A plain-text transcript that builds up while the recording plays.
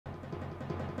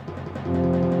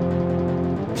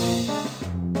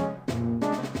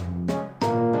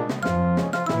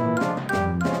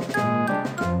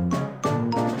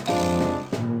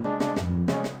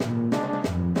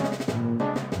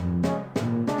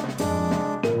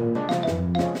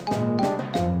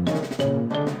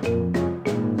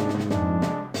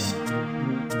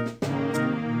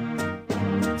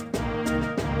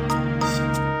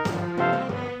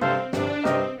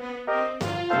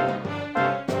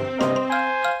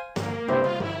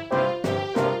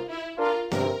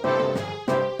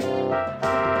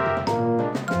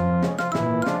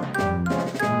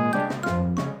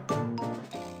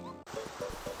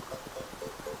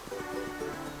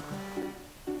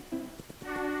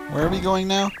Where are we going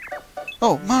now?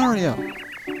 Oh, Mario!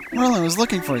 Merlin was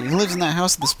looking for you. He lives in that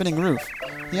house with the spinning roof.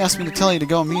 He asked me to tell you to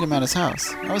go meet him at his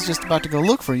house. I was just about to go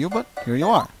look for you, but here you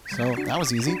are. So, that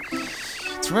was easy.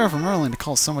 It's rare for Merlin to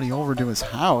call somebody over to his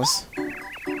house.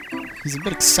 He's a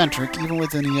bit eccentric, even when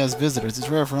he has visitors. It's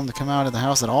rare for him to come out of the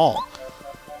house at all.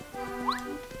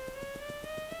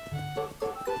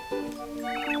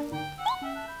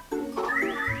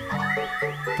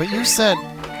 But you said...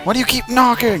 Why do you keep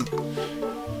knocking?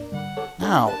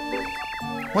 Now.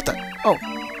 What the... Oh,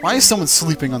 why is someone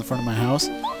sleeping on the front of my house?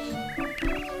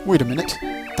 Wait a minute.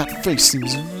 That face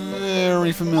seems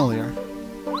very familiar.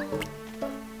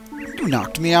 You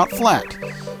knocked me out flat.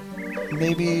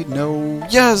 Maybe, no...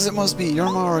 Yes, it must be.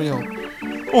 You're Mario.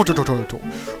 Oh,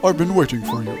 I've been waiting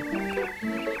for you.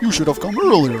 You should have come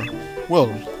earlier.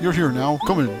 Well, you're here now.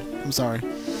 Come in. I'm sorry.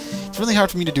 It's really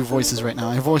hard for me to do voices right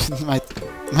now. My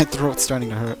throat's starting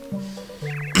to hurt.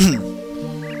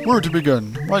 Where to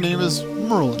begin? My name is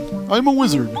Merlin. I'm a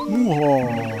wizard.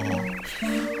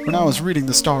 When I was reading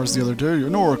the stars the other day,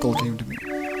 an oracle came to me.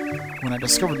 When I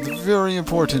discovered the very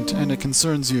important, and it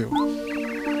concerns you.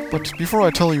 But before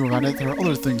I tell you about it, there are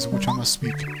other things of which I must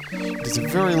speak. It is a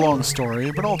very long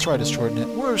story, but I'll try to shorten it.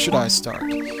 Where should I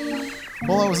start?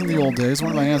 Well, I was in the old days.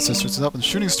 One of my ancestors was up in the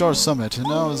Shooting Star Summit, and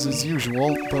I was as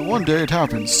usual. But one day it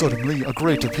happened. Suddenly, a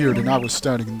grate appeared, and I was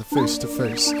standing in the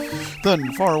face-to-face.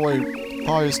 Then, far away,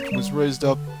 Pius was raised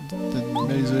up. Then,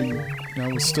 amazing. I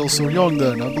was still so young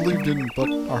then. I believed in, but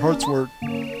our hearts were...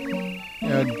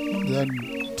 And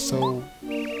then, so...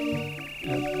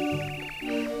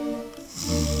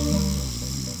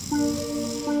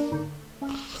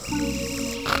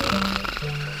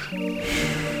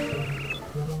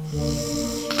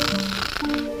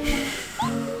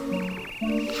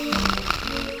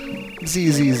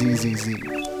 Z.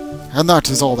 And that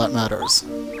is all that matters.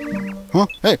 Huh?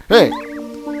 Hey!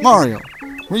 Mario!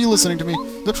 Were you listening to me?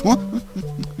 What?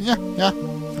 Yeah,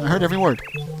 I heard every word.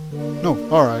 No,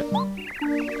 alright.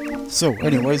 So,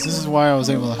 anyways, this is why I was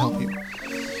able to help you.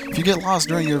 If you get lost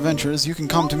during your adventures, you can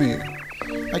come to me.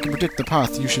 I can predict the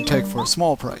path you should take for a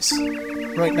small price.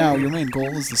 Right now, your main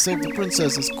goal is to save the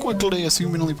princess as quickly as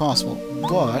humanly possible.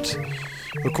 But...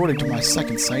 according to my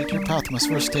second sight, your path must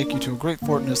first take you to a great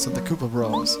fortress of the Koopa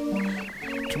Bros.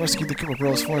 To rescue the Koopa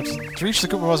Bros fortress, to reach the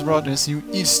Koopa Bros fortress, you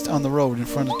east on the road in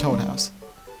front of Toad House.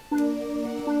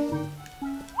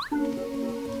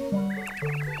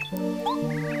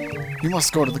 You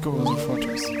must go to the Koopa Bros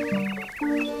fortress.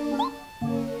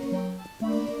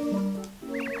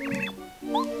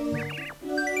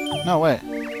 No way.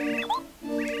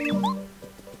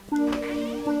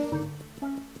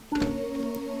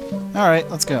 Alright,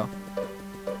 let's go.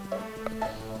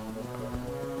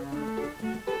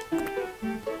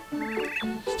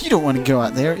 You don't want to go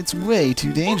out there. It's way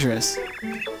too dangerous.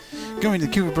 Going to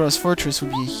the Koopa Bros Fortress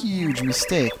would be a huge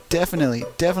mistake. Definitely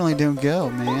don't go,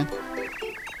 man.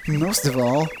 Most of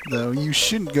all, though, you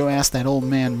shouldn't go ask that old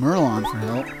man Merlin for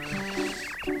help.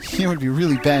 It would be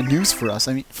really bad news for us.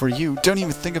 I mean, for you. Don't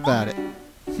even think about it.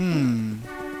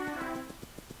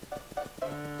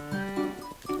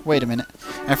 Wait a minute.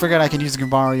 I forgot I can use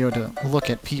Mario to look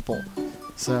at people.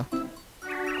 So...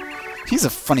 he's a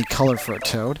funny color for a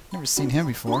toad. Never seen him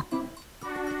before.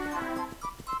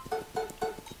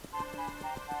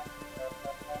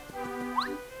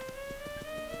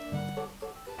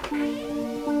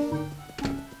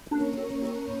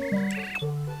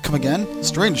 Come again?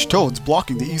 Strange toads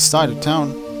blocking the east side of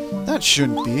town. That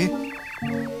shouldn't be.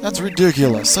 That's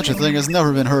ridiculous. Such a thing has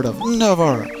never been heard of.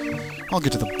 Never! I'll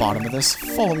get to the bottom of this.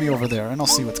 Follow me over there, and I'll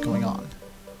see what's going on.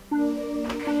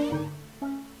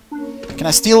 Can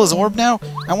I steal his orb now?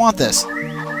 I want this.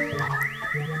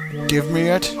 Give me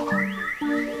it.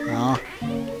 Ah.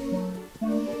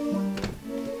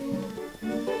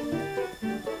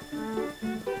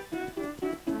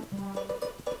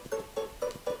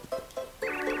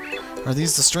 Are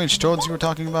these the strange toads you were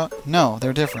talking about? No,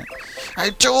 they're different. I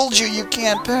told you you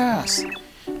can't pass!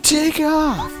 Take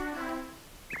off!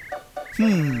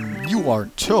 You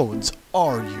aren't toads,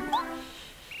 are you?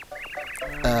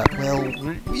 Well,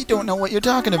 we don't know what you're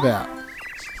talking about.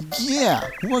 Yeah,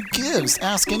 what gives?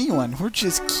 Ask anyone. We're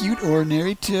just cute,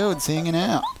 ordinary toads hanging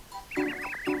out.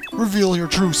 Reveal your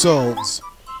true selves.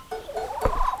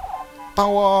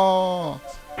 Power!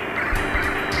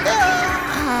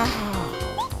 Ah!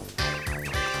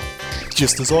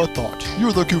 Just as I thought.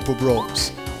 You're the Koopa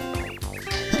Bros.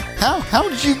 How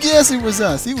did you guess it was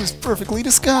us? It was perfectly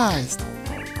disguised.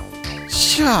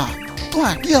 Shock!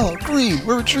 Black, yellow, green.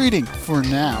 We're retreating. For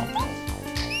now.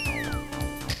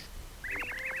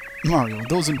 Mario,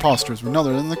 those imposters were none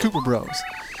other than the Koopa Bros.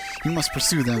 You must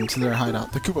pursue them to their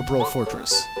hideout, the Koopa Bro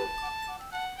Fortress.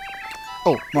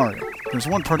 Oh, Mario, there's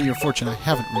one part of your fortune I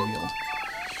haven't revealed.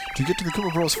 To get to the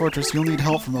Koopa Bros Fortress, you'll need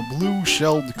help from a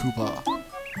blue-shelled Koopa.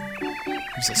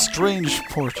 There's a strange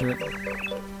portrait.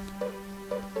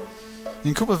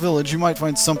 In Koopa Village, you might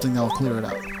find something that'll clear it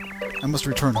up. I must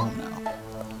return home now.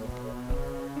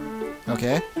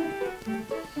 Okay.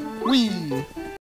 Whee!